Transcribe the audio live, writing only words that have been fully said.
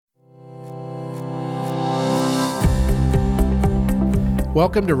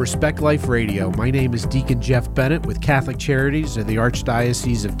Welcome to Respect Life Radio. My name is Deacon Jeff Bennett with Catholic Charities of the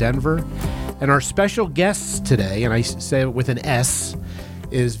Archdiocese of Denver. And our special guests today, and I say it with an S,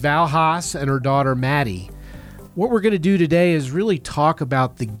 is Val Haas and her daughter Maddie. What we're going to do today is really talk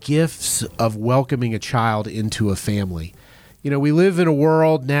about the gifts of welcoming a child into a family. You know, we live in a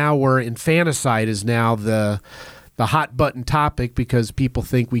world now where infanticide is now the hot button topic because people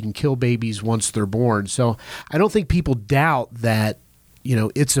think we can kill babies once they're born. So I don't think people doubt that, you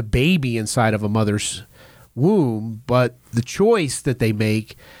know, it's a baby inside of a mother's womb, but the choice that they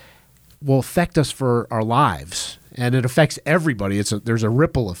make will affect us for our lives, and it affects everybody. There's a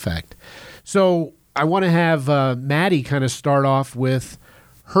ripple effect. So I want to have Maddie kind of start off with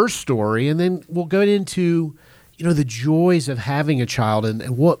her story, and then we'll go into, you know, the joys of having a child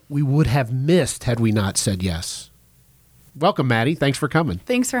and what we would have missed had we not said yes. Welcome, Maddie. Thanks for coming.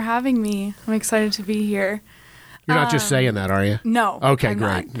 Thanks for having me. I'm excited to be here. You're not just saying that, are you? No. Okay, I'm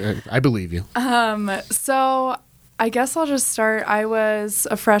great. not. I believe you. So I guess I'll just start. I was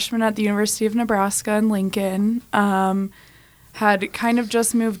a freshman at the University of Nebraska in Lincoln. Had kind of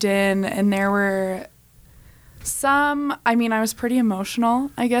just moved in, and there were I was pretty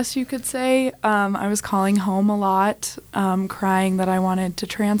emotional, I guess you could say. I was calling home a lot, crying that I wanted to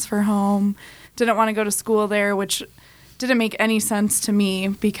transfer home, didn't want to go to school there, which didn't make any sense to me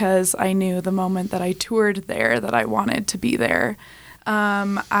because I knew the moment that I toured there that I wanted to be there.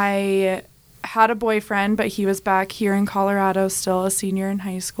 I had a boyfriend, but he was back here in Colorado, still a senior in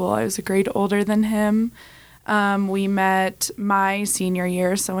high school. I was a grade older than him. We met my senior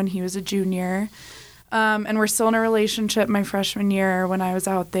year, so when he was a junior. And we're still in a relationship my freshman year when I was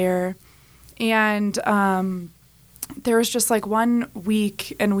out there. And there was just like 1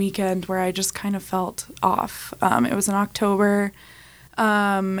 week and weekend where I just kind of felt off. It was in October.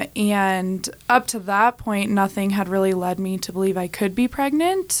 And up to that point, nothing had really led me to believe I could be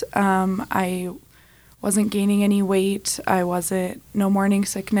pregnant. I wasn't gaining any weight. No morning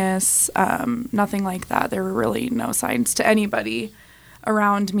sickness, nothing like that. There were really no signs to anybody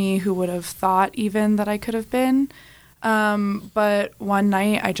around me who would have thought even that I could have been. But one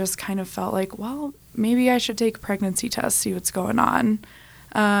night I just kind of felt like, well, maybe I should take a pregnancy test, see what's going on.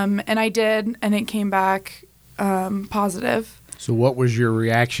 And I did, and it came back positive. So what was your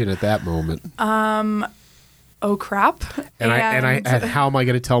reaction at that moment? Oh, crap. And how am I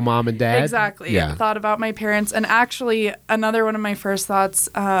going to tell mom and dad? Exactly. Yeah. Thought about my parents. And actually, another one of my first thoughts,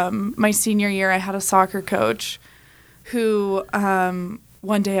 my senior year, I had a soccer coach who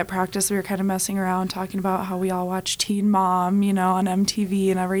one day at practice, we were kind of messing around talking about how we all watch Teen Mom, you know, on MTV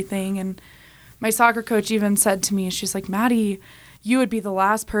and everything. And my soccer coach even said to me, she's like, Maddie, you would be the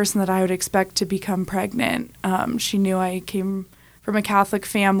last person that I would expect to become pregnant. She knew I came from a Catholic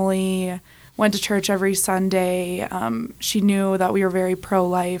family, went to church every Sunday. She knew that we were very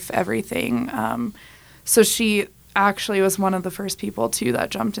pro-life, everything. So she actually was one of the first people, too,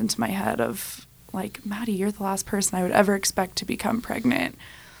 that jumped into my head of, like, Maddie, you're the last person I would ever expect to become pregnant.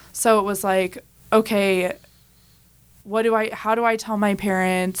 So it was like, okay, how do I tell my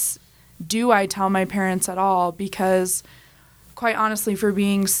parents? Do I tell my parents at all? Because quite honestly, for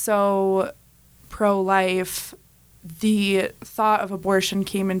being so pro-life, the thought of abortion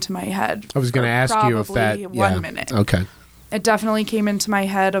came into my head. I was going to ask you if that... Probably 1 minute. Okay. It definitely came into my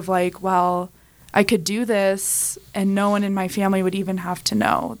head of like, well, I could do this and no one in my family would even have to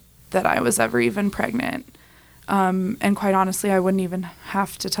know that I was ever even pregnant. And quite honestly, I wouldn't even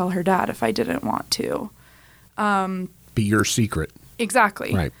have to tell her dad if I didn't want to. Be your secret.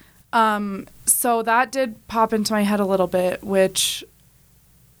 Exactly. Right. So that did pop into my head a little bit, which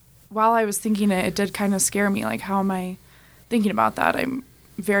while I was thinking it did kind of scare me. Like, how am I thinking about that? I'm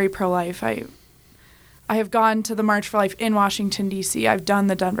very pro-life. I have gone to the March for Life in Washington, D.C. I've done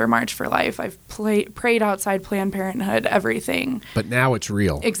the Denver March for Life. I've prayed outside Planned Parenthood, everything. But now it's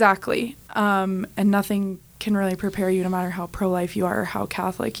real. Exactly. And nothing can really prepare you, no matter how pro-life you are or how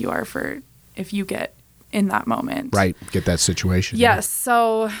Catholic you are, for if you get in that moment. Right. Get that situation. Yes.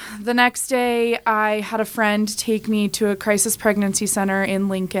 So the next day I had a friend take me to a crisis pregnancy center in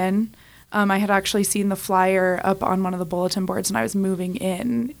Lincoln. I had actually seen the flyer up on one of the bulletin boards, and I was moving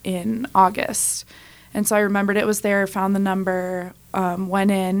in August. And so I remembered it was there, found the number,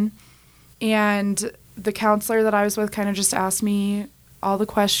 went in, and the counselor that I was with kind of just asked me all the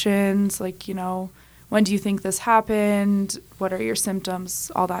questions, like, you know, when do you think this happened? What are your symptoms?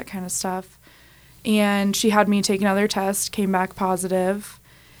 All that kind of stuff. And she had me take another test, came back positive,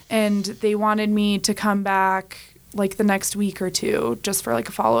 and they wanted me to come back like the next week or two just for like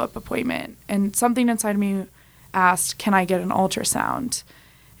a follow-up appointment. And something inside of me asked, can I get an ultrasound?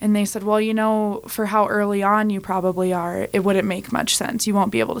 And they said, well, for how early on you probably are, it wouldn't make much sense. You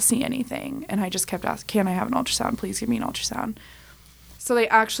won't be able to see anything. And I just kept asking, can I have an ultrasound? Please give me an ultrasound. So they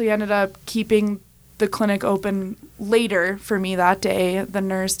actually ended up keeping the clinic open later for me that day. The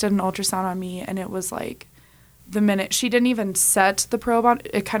nurse did an ultrasound on me, and it was like the minute she didn't even set the probe on,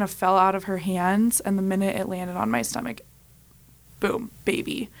 it kind of fell out of her hands. And the minute it landed on my stomach, boom,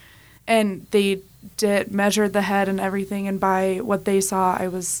 baby. And they measured the head and everything, and by what they saw, I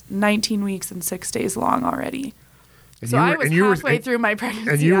was 19 weeks and 6 days long already. So I was halfway through my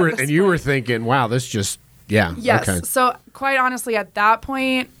pregnancy. And you were thinking, wow, this just, yeah. Yes. Okay. So quite honestly, at that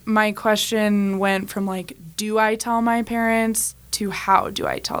point, my question went from like, do I tell my parents to how do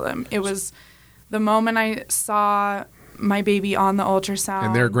I tell them? It was the moment I saw my baby on the ultrasound.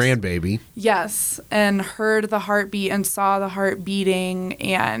 And their grandbaby. Yes. And heard the heartbeat and saw the heart beating,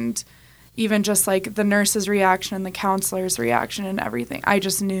 and even just like the nurse's reaction and the counselor's reaction and everything. I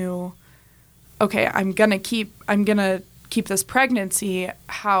just knew, okay, I'm going to keep this pregnancy.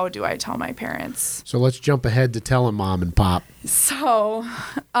 How do I tell my parents? So let's jump ahead to telling mom and pop. So,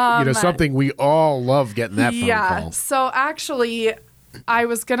 something we all love getting that phone call. So actually, I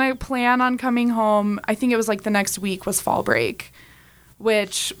was going to plan on coming home. I think it was like the next week was fall break,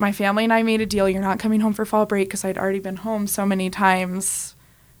 which my family and I made a deal. You're not coming home for fall break, because I'd already been home so many times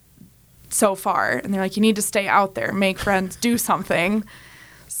so far. And they're like, you need to stay out there, make friends, do something.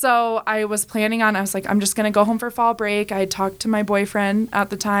 So I was like, I'm just going to go home for fall break. I talked to my boyfriend at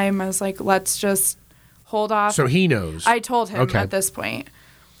the time. I was like, let's just hold off. So he knows. I told him at this point.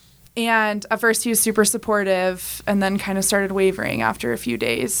 And at first he was super supportive, and then kind of started wavering after a few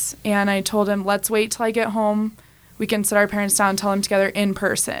days. And I told him, let's wait till I get home. We can sit our parents down and tell them together in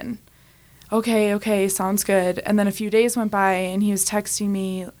person. Okay, sounds good. And then a few days went by, and he was texting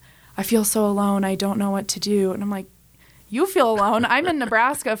me, I feel so alone. I don't know what to do. And I'm like, you feel alone? I'm in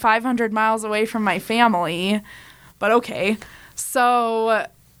Nebraska, 500 miles away from my family. But okay. So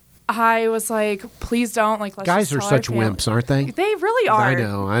I was like, please don't. Like, let's Guys just are tell such our family. wimps, aren't they? They really are. I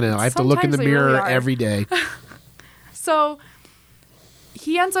know. I have to look in the mirror every day. So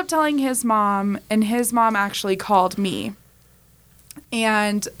he ends up telling his mom, and his mom actually called me.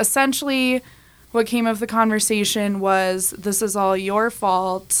 And essentially what came of the conversation was, this is all your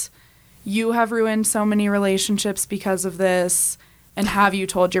fault. You have ruined so many relationships because of this. And have you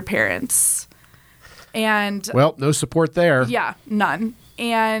told your parents? And well, no support there. Yeah, none.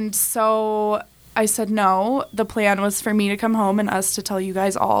 And so I said, no, the plan was for me to come home and us to tell you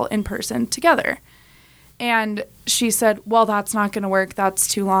guys all in person together. And she said, well, that's not going to work. That's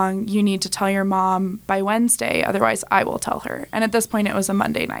too long. You need to tell your mom by Wednesday. Otherwise, I will tell her. And at this point, it was a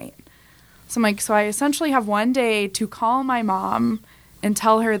Monday night. So I'm like, so I essentially have one day to call my mom and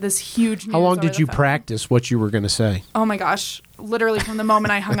tell her this huge news. How long did you phone. practice what you were going to say? Oh my gosh. Literally from the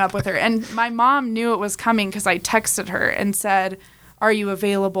moment I hung up with her. And my mom knew it was coming because I texted her and said, are you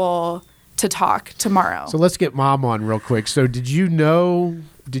available to talk tomorrow? So let's get mom on real quick. So did you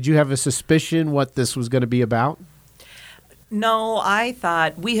have a suspicion what this was going to be about? No, I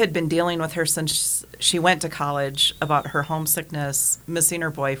thought we had been dealing with her since she went to college about her homesickness, missing her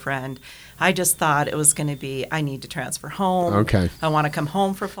boyfriend. I just thought it was going to be, I need to transfer home. Okay. I want to come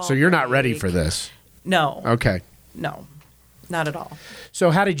home for fall So you're not break. ready for this? No. Okay. No, not at all.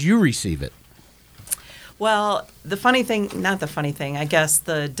 So how did you receive it? Well, I guess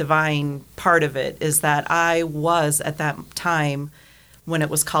the divine part of it is that I was at that time, when it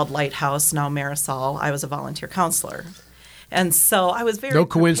was called Lighthouse, now Marisol, I was a volunteer counselor. And so I was very No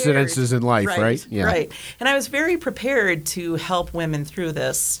coincidences in life, right? Yeah. Right. And I was very prepared to help women through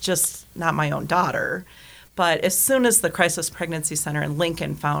this, just not my own daughter. But as soon as the Crisis Pregnancy Center in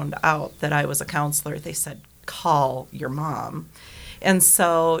Lincoln found out that I was a counselor, they said, call your mom. And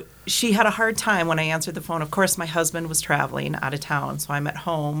so she had a hard time when I answered the phone. Of course, my husband was traveling out of town, so I'm at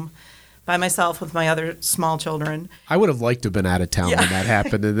home by myself with my other small children. I would have liked to have been out of town when that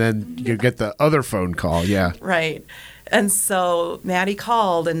happened, and then you get the other phone call, yeah. Right. And so Maddie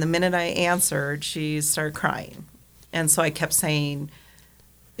called, and the minute I answered, she started crying. And so I kept saying,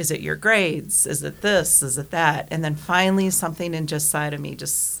 is it your grades? Is it this? Is it that? And then finally something inside of me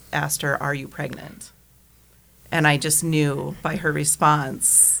just asked her, are you pregnant? And I just knew by her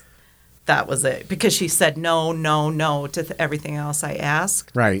response that was it. Because she said no, no, no to everything else I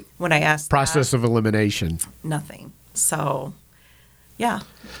asked. Right. When I asked Process of elimination. Nothing. So, yeah.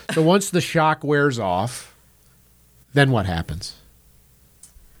 So once the shock wears off, then what happens?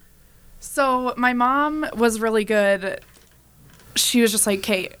 So my mom was really good. She was just like,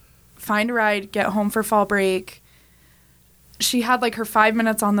 Kate, find a ride, get home for fall break. she had like her 5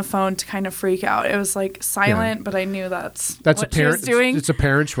 minutes on the phone to kind of freak out. It was like silent, but I knew that's a what she was doing. It's a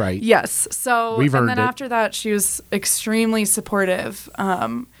parent's right. Yes. So We've earned and then it. after that, she was extremely supportive.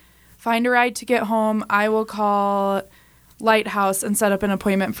 Find a ride to get home. I will call Lighthouse and set up an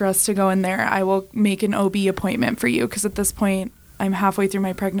appointment for us to go in there. I will make an OB appointment for you because at this point, I'm halfway through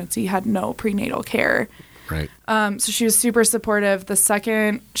my pregnancy, had no prenatal care. Right. So she was super supportive. The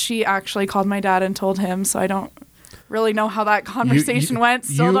second she actually called my dad and told him, so I don't really know how that conversation went.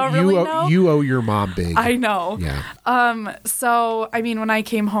 Still don't really know. You owe your mom big. I know. Yeah. So, I mean, when I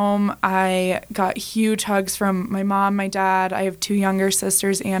came home, I got huge hugs from my mom, my dad. I have 2 younger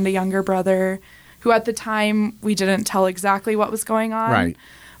sisters and a younger brother who at the time we didn't tell exactly what was going on. Right.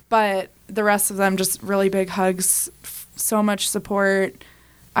 But the rest of them just really big hugs, so much support.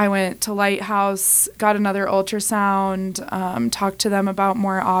 I went to Lighthouse, got another ultrasound, talked to them about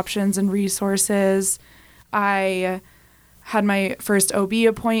more options and resources. I had my first OB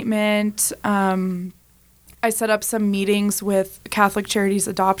appointment. I set up some meetings with Catholic Charities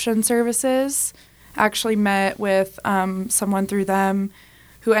Adoption Services. Actually met with someone through them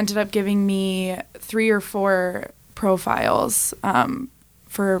who ended up giving me 3 or 4 profiles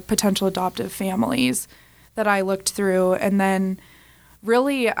for potential adoptive families that I looked through. And then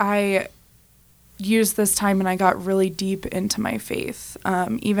really I used this time and I got really deep into my faith.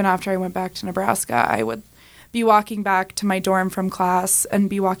 Even after I went back to Nebraska, I would be walking back to my dorm from class and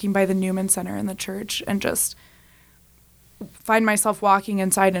be walking by the Newman Center in the church and just find myself walking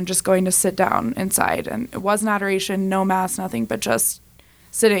inside and just going to sit down inside. And it wasn't adoration, no mass, nothing, but just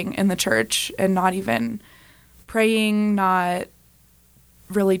sitting in the church and not even praying, not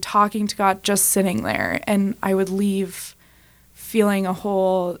really talking to God, just sitting there. And I would leave feeling a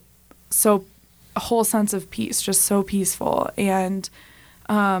whole sense of peace, just so peaceful. And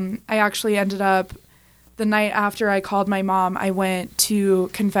I actually ended up, the night after I called my mom, I went to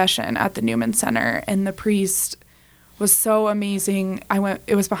confession at the Newman Center, and the priest was so amazing.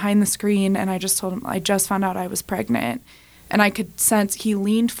 It was behind the screen, and I just told him, I just found out I was pregnant. And I could sense, he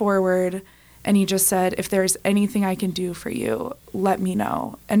leaned forward, and he just said, if there's anything I can do for you, let me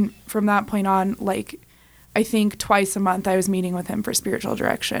know. And from that point on, like, I think twice a month I was meeting with him for spiritual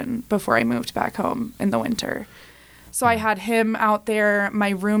direction before I moved back home in the winter. So I had him out there.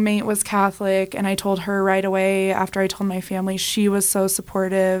 My roommate was Catholic, and I told her right away after I told my family. She was so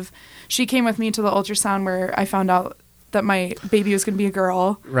supportive. She came with me to the ultrasound where I found out that my baby was going to be a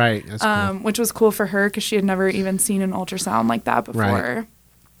girl. Right. That's cool. Which was cool for her because she had never even seen an ultrasound like that before. Right.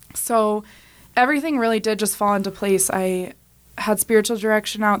 So everything really did just fall into place. I had spiritual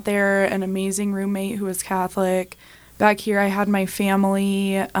direction out there, an amazing roommate who was Catholic. Back here, I had my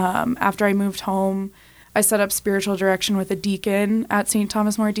family. After I moved home, I set up spiritual direction with a deacon at St.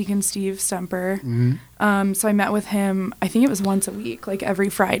 Thomas More, Deacon Steve Stemper. Mm-hmm. So I met with him, I think it was once a week, like every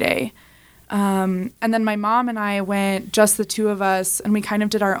Friday. And then my mom and I went, just the 2 of us, and we kind of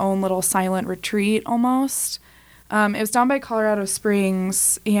did our own little silent retreat almost. It was down by Colorado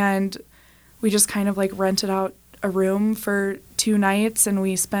Springs, and we just kind of like rented out a room for 2 nights, and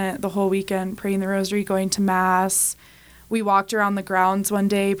we spent the whole weekend praying the rosary, going to mass. We walked around the grounds one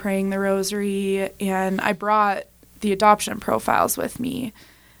day praying the rosary, and I brought the adoption profiles with me.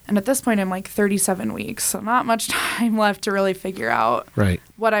 And at this point, I'm like 37 weeks, so not much time left to really figure out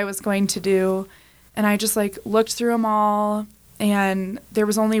what I was going to do. And I just like looked through them all, and there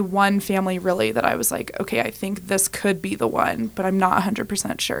was only one family really that I was like, okay, I think this could be the one, but I'm not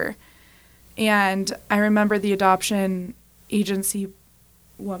 100% sure. And I remember the adoption agency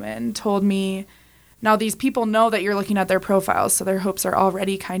woman told me, now these people know that you're looking at their profiles, so their hopes are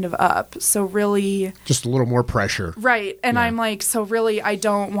already kind of up. So really... just a little more pressure. Right. And I'm like, so really I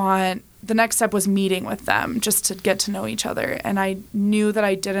don't want... The next step was meeting with them just to get to know each other. And I knew that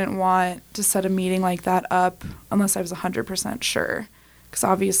I didn't want to set a meeting like that up unless I was 100% sure. Because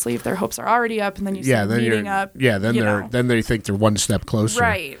obviously if their hopes are already up and then you set a meeting up... Yeah, then they think they're one step closer.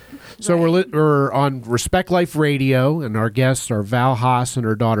 Right. So we're on Respect Life Radio, and our guests are Val Haas and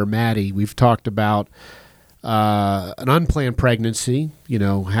her daughter Maddie. We've talked about an unplanned pregnancy, you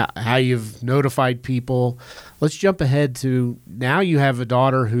know, how you've notified people. Let's jump ahead to now you have a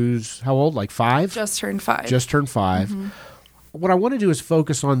daughter who's how old, like 5? Just turned 5. Just turned 5. Mm-hmm. What I want to do is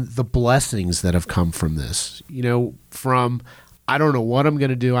focus on the blessings that have come from this, you know, from I don't know what I'm going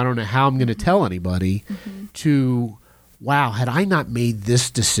to do, I don't know how I'm going to tell anybody, to wow, had I not made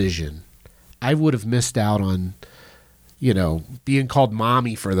this decision, I would have missed out on, you know, being called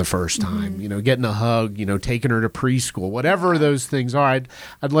mommy for the first time, you know, getting a hug, you know, taking her to preschool, whatever those things are.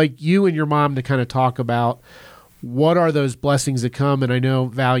 I'd like you and your mom to kind of talk about what are those blessings that come. And I know,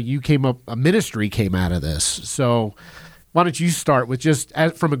 Val, you a ministry came out of this. So Why don't you start with just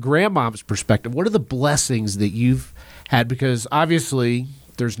from a grandmom's perspective? What are the blessings that you've had? Because obviously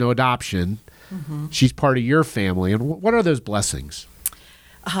there's no adoption. Mm-hmm. She's part of your family. And what are those blessings?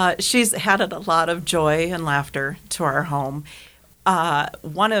 She's added a lot of joy and laughter to our home.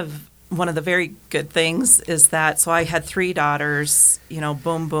 One of the very good things is that, so I had 3 daughters,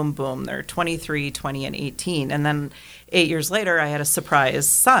 boom, boom, boom. They're 23, 20, and 18. And then 8 years later, I had a surprise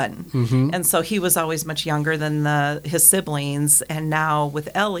son. Mm-hmm. And so he was always much younger than his siblings. And now with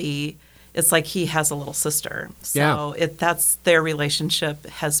Ellie, it's like he has a little sister. So that's their relationship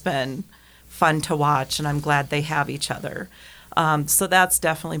has been fun to watch, and I'm glad they have each other. So that's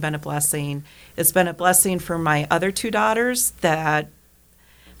definitely been a blessing. It's been a blessing for my other 2 daughters that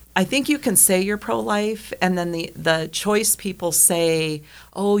I think you can say you're pro-life, and then the choice people say,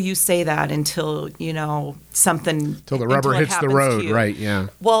 oh, you say that until, something... Until the rubber hits the road, right, yeah.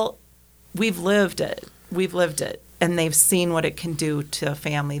 Well, we've lived it. And they've seen what it can do to a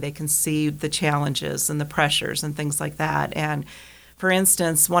family. They can see the challenges and the pressures and things like that. And, for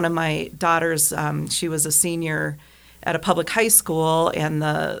instance, one of my daughters, she was a senior at a public high school, and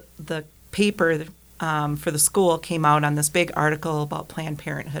the paper... for the school came out on this big article about Planned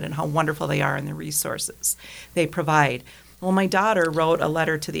Parenthood and how wonderful they are and the resources they provide. Well, my daughter wrote a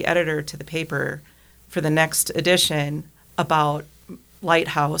letter to the editor to the paper for the next edition about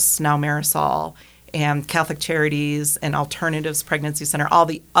Lighthouse, now Marisol, and Catholic Charities and Alternatives Pregnancy Center, all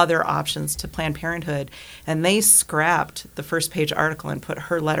the other options to Planned Parenthood. And they scrapped the first page article and put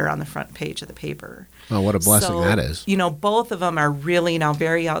her letter on the front page of the paper. Oh, what a blessing that is. Both of them are really now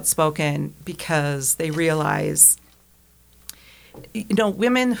very outspoken because they realize,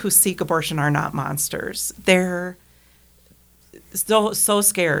 women who seek abortion are not monsters. They're so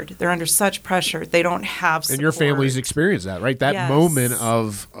scared. They're under such pressure. They don't have support. And your family's experienced that, right? That moment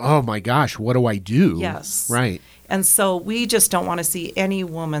of, oh my gosh, what do I do? Yes. Right. And so we just don't want to see any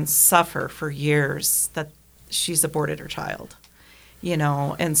woman suffer for years that she's aborted her child.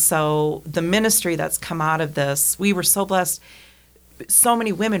 And so the ministry that's come out of this, we were so blessed. So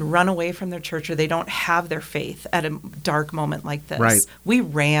many women run away from their church, or they don't have their faith at a dark moment like this. Right. We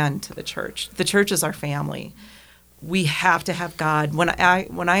ran to the church. The church is our family. We have to have God. When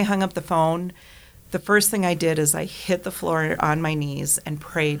I hung up the phone, the first thing I did is I hit the floor on my knees and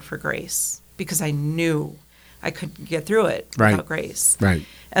prayed for grace, because I knew I couldn't get through it without grace. Right.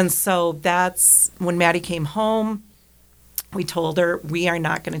 And so that's when Maddie came home. We told her, we are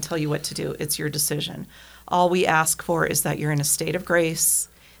not going to tell you what to do. It's your decision. All we ask for is that you're in a state of grace,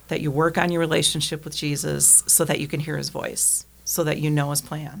 that you work on your relationship with Jesus so that you can hear his voice, so that you know his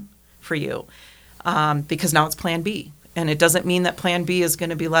plan for you. Because now it's plan B. And it doesn't mean that plan B is going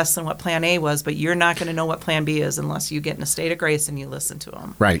to be less than what plan A was, but you're not going to know what plan B is unless you get in a state of grace and you listen to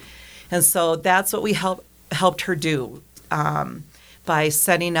him. Right. And so that's what we helped her do by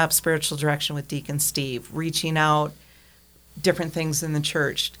setting up spiritual direction with Deacon Steve, reaching out different things in the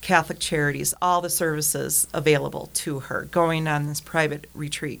church, Catholic Charities, all the services available to her, going on this private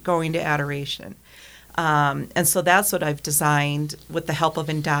retreat, going to adoration. And so that's what I've designed with the help of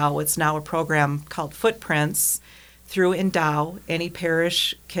Endow. It's now a program called Footprints through Endow. Any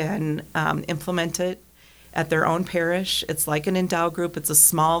parish can implement it at their own parish. It's like an Endow group. It's a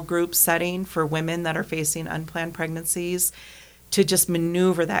small group setting for women that are facing unplanned pregnancies to just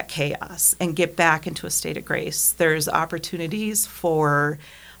maneuver that chaos and get back into a state of grace. There's opportunities for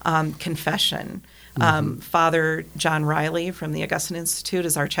confession. Father John Riley from the Augustine Institute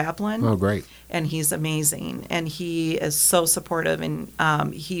is our chaplain. Oh, great. And he's amazing. And he is so supportive,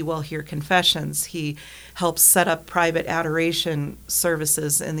 and he will hear confessions. He helps set up private adoration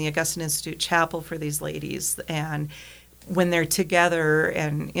services in the Augustine Institute chapel for these ladies. And when they're together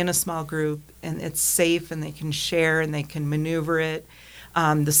and in a small group and it's safe and they can share and they can maneuver it,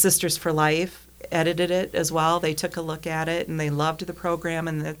 the Sisters for Life edited it as well. They took a look at it and they loved the program,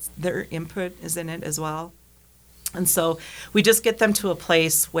 and their input is in it as well. And so we just get them to a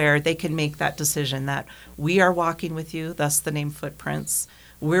place where they can make that decision that we are walking with you, thus the name Footprints.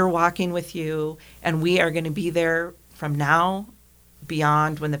 We're walking with you, and we are going to be there from now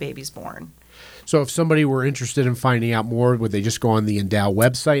beyond when the baby's born. So if somebody were interested in finding out more, would they just go on the Endow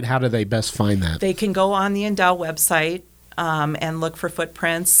website? How do they best find that? They can go on the Endow website and look for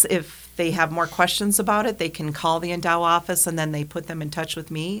Footprints. If they have more questions about it, they can call the Endow office, and then they put them in touch with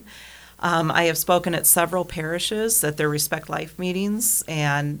me. I have spoken at several parishes at their Respect Life meetings,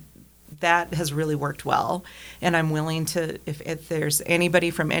 and that has really worked well. And I'm willing to, if there's anybody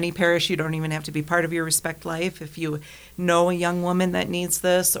from any parish, you don't even have to be part of your Respect Life. If you know a young woman that needs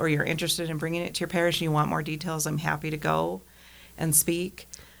this, or you're interested in bringing it to your parish and you want more details, I'm happy to go and speak.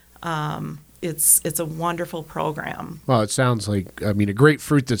 it's a wonderful program. Well, it sounds like, I mean, a great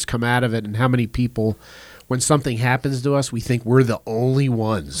fruit that's come out of it. And how many people, when something happens to us, we think we're the only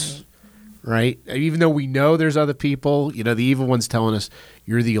ones, right? Even though we know there's other people, you know, the evil one's telling us,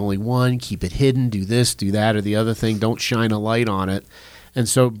 you're the only one, keep it hidden, do this, do that, or the other thing, don't shine a light on it. And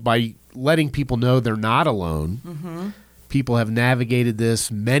so by letting people know they're not alone, people have navigated this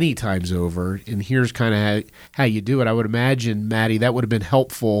many times over, and here's kind of how you do it. I would imagine, Maddie, that would have been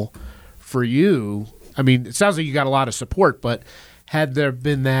helpful for you. I mean, it sounds like you got a lot of support, but had there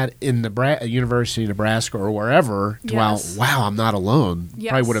been that in University of Nebraska or wherever, Yes. wow, I'm not alone,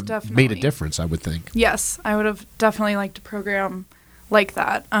 Yes, probably would have definitely. made a difference, I would think. Yes, I would have definitely liked a program like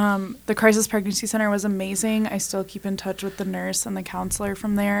that. The Crisis Pregnancy Center was amazing. I still keep in touch with the nurse and the counselor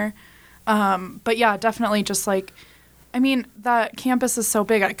from there. But yeah, definitely just like, I mean, that campus is so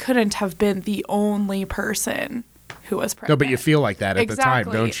big, I couldn't have been the only person who was No, pregnant. but you feel like that at the time,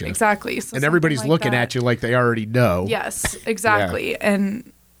 don't you? Exactly. So And everybody's something like looking that. at you like they already know. Yes, exactly.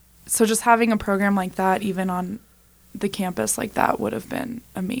 And so just having a program like that, even on the campus like that, would have been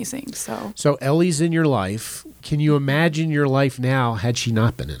amazing. So Ellie's in your life. Can you imagine your life now had she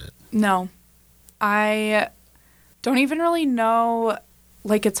not been in it? No, I don't even really know.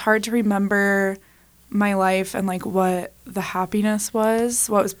 Like, it's hard to remember my life and like what the happiness was,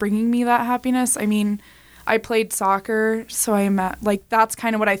 what was bringing me that happiness. I mean, I played soccer, so like that's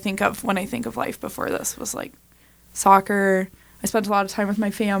kind of what I think of when I think of life before this, was like soccer. I spent a lot of time with my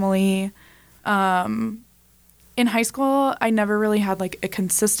family. In high school, I never really had like a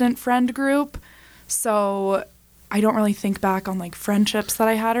consistent friend group, so I don't really think back on like friendships that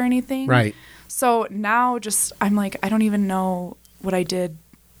I had or anything. Right. So now I'm like, I don't even know what I did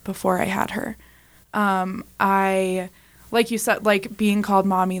before I had her. I, like you said, like being called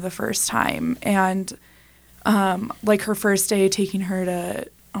mommy the first time, and like her first day taking her to,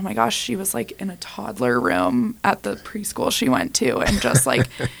 oh my gosh, she was like in a toddler room at the preschool she went to, and just like,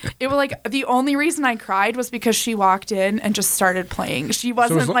 it was like the only reason I cried was because she walked in and just started playing. She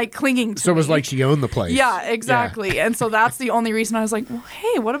wasn't like clinging to So it was me. like she owned the place. Yeah, exactly. And so that's the only reason I was like, well,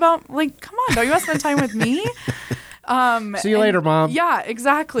 hey, what about, like, come on, don't you want to spend time with me? See you later, Mom. Yeah,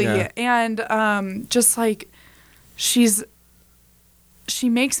 exactly. Yeah. And just like, she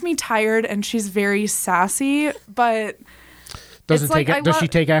makes me tired, and she's very sassy, but Does it's like she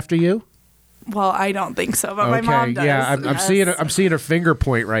take after you? well, I don't think so, but my mom does. Yeah, I'm seeing a finger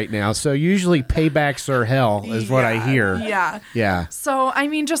point right now. So usually paybacks are hell, is what I hear. Yeah. Yeah. So, I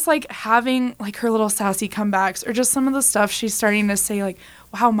mean, just like having like her little sassy comebacks, or just some of the stuff she's starting to say, like,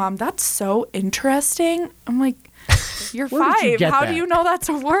 wow, Mom, that's so interesting. I'm like, you're Where did you 5. get How that? do you know that's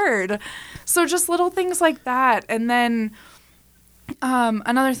a word? So just little things like that. And then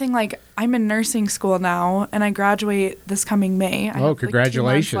another thing, like, I'm in nursing school now, and I graduate this coming May. I have, like, 2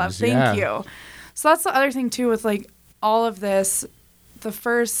 congratulations. months left. Thank you. So that's the other thing too with like all of this. The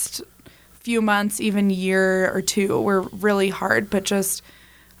first few months, even year or two, were really hard, but just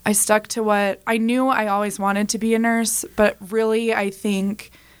I stuck to what I knew. I always wanted to be a nurse, but really I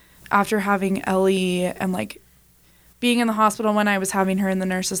think after having Ellie and like being in the hospital when I was having her, and the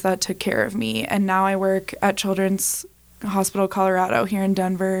nurses that took care of me, and now I work at Children's Hospital Colorado here in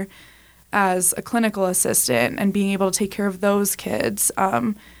Denver as a clinical assistant, and being able to take care of those kids.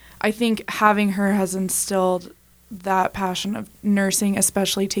 I think having her has instilled that passion of nursing,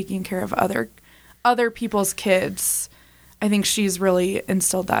 especially taking care of other people's kids. I think she's really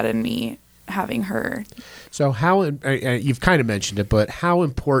instilled that in me, having her. So you've kind of mentioned it, but how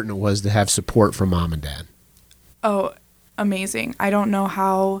important it was to have support from Mom and Dad? Oh, amazing. I don't know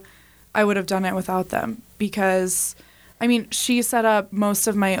how I would have done it without them, because I mean, she set up most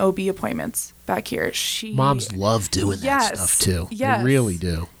of my OB appointments back here. Moms love doing that stuff too. Yes. They really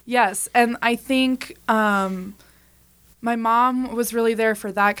do. Yes. And I think my mom was really there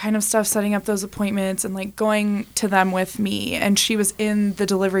for that kind of stuff, setting up those appointments and like going to them with me. And she was in the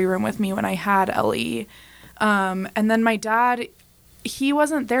delivery room with me when I had Ellie. And then my dad, he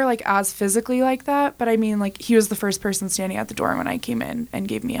wasn't there like as physically like that, but I mean, like, he was the first person standing at the door when I came in and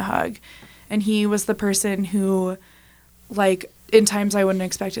gave me a hug. And he was the person who, like, in times I wouldn't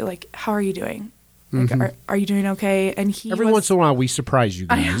expect it, like, how are you doing? Like, are you doing okay? And he Every once in a while, we surprise you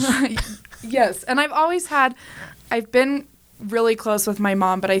guys. Yes. And I've been really close with my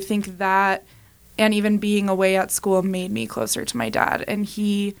mom, but I think that, and even being away at school, made me closer to my dad. And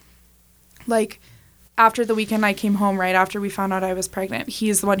he, like, after the weekend I came home, right after we found out I was pregnant,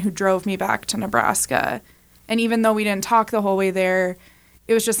 he's the one who drove me back to Nebraska. And even though we didn't talk the whole way there,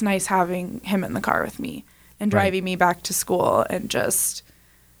 it was just nice having him in the car with me and driving me back to school, and just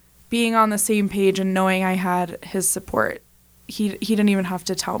being on the same page and knowing I had his support. he didn't even have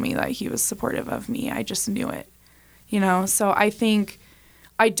to tell me that he was supportive of me. I just knew it, So I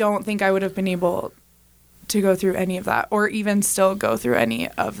don't think I would have been able to go through any of that, or even still go through any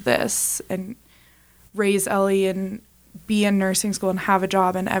of this and raise Ellie and be in nursing school and have a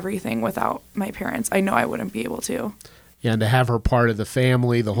job and everything without my parents. I know I wouldn't be able to. Yeah, and to have her part of the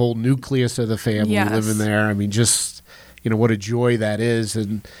family, the whole nucleus of the family living there. I mean, just, what a joy that is.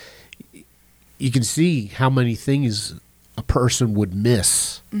 And you can see how many things a person would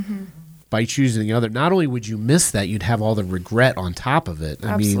miss by choosing the other. Not only would you miss that, you'd have all the regret on top of it.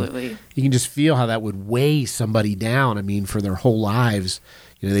 Absolutely. I mean, you can just feel how that would weigh somebody down. I mean, for their whole lives,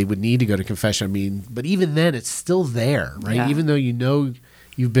 they would need to go to confession. I mean, but even then, it's still there, right? Yeah. Even though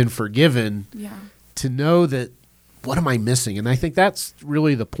you've been forgiven, to know that, what am I missing? And I think that's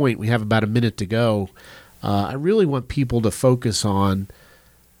really the point. We have about a minute to go. I really want people to focus on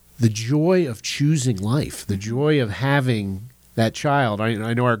the joy of choosing life, the joy of having that child.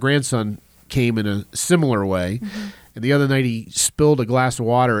 I know our grandson came in a similar way. And the other night he spilled a glass of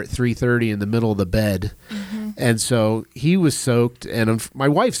water at 3:30 in the middle of the bed. And so he was soaked, and my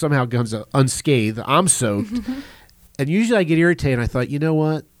wife somehow comes unscathed. I'm soaked. And usually I get irritated, and I thought, you know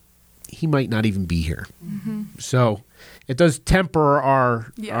what? He might not even be here. So it does temper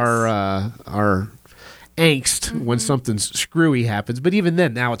our angst when something screwy happens. But even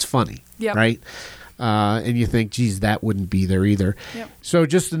then, now it's funny, right? And you think, geez, that wouldn't be there either. So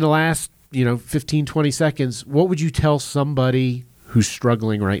just in the last 15, 20 seconds, what would you tell somebody who's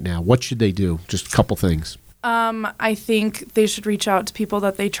struggling right now? What should they do? Just a couple things. I think they should reach out to people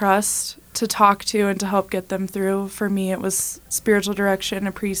that they trust to talk to and to help get them through. For me, it was spiritual direction,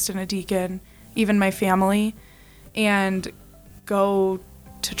 a priest and a deacon, even my family, and go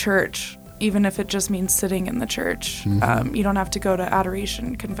to church, even if it just means sitting in the church. You don't have to go to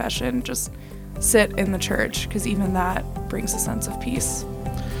adoration, confession, just sit in the church, because even that brings a sense of peace.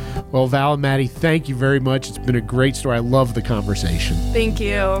 Well, Val and Maddie, thank you very much. It's been a great story. I love the conversation. Thank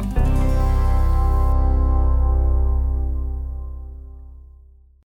you.